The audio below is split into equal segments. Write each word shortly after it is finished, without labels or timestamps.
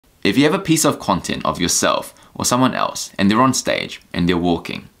If you have a piece of content of yourself or someone else and they're on stage and they're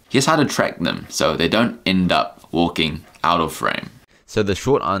walking, here's how to track them so they don't end up walking out of frame. So the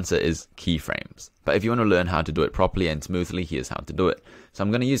short answer is keyframes. But if you want to learn how to do it properly and smoothly, here's how to do it. So I'm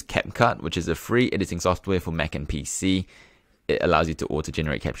going to use CapCut, which is a free editing software for Mac and PC. It allows you to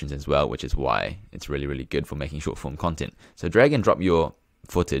auto-generate captions as well, which is why it's really, really good for making short form content. So drag and drop your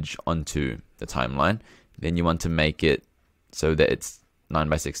footage onto the timeline. Then you want to make it so that it's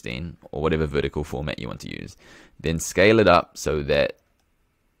 9:16 or whatever vertical format you want to use. Then scale it up so that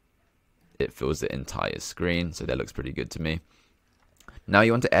it fills the entire screen. So that looks pretty good to me. Now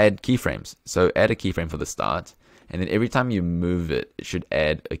you want to add keyframes. So add a keyframe for the start, and then every time you move it, it should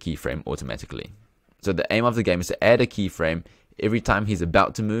add a keyframe automatically. So the aim of the game is to add a keyframe every time he's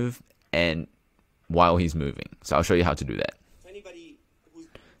about to move and while he's moving. So I'll show you how to do that.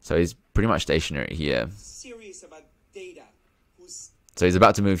 So he's pretty much stationary here. So he's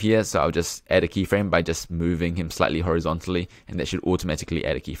about to move here, so I'll just add a keyframe by just moving him slightly horizontally, and that should automatically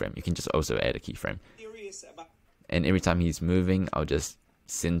add a keyframe. You can just also add a keyframe. And every time he's moving, I'll just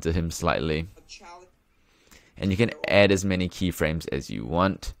center him slightly. And you can add as many keyframes as you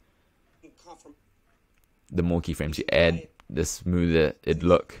want. The more keyframes you add, the smoother it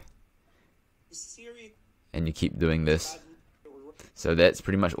look. And you keep doing this. So that's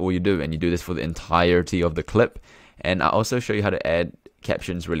pretty much all you do, and you do this for the entirety of the clip. And I'll also show you how to add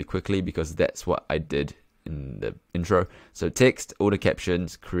captions really quickly, because that's what I did in the intro. So text, auto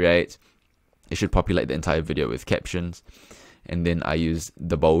captions, create. It should populate the entire video with captions. And then I use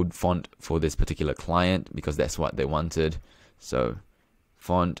the bold font for this particular client because that's what they wanted. So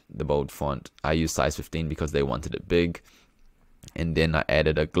font, the bold font. I use size 15 because they wanted it big. And then I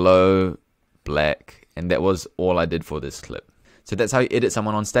added a glow, black, and that was all I did for this clip. So that's how you edit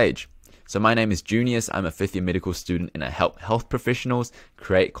someone on stage. So my name is Junius. I'm a 5th year medical student, and I help health professionals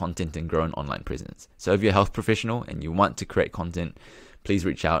create content and grow an online presence. So if you're a health professional and you want to create content, please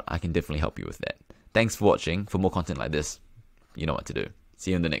reach out. I can definitely help you with that. Thanks for watching. For more content like this, you know what to do.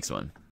 See you in the next one.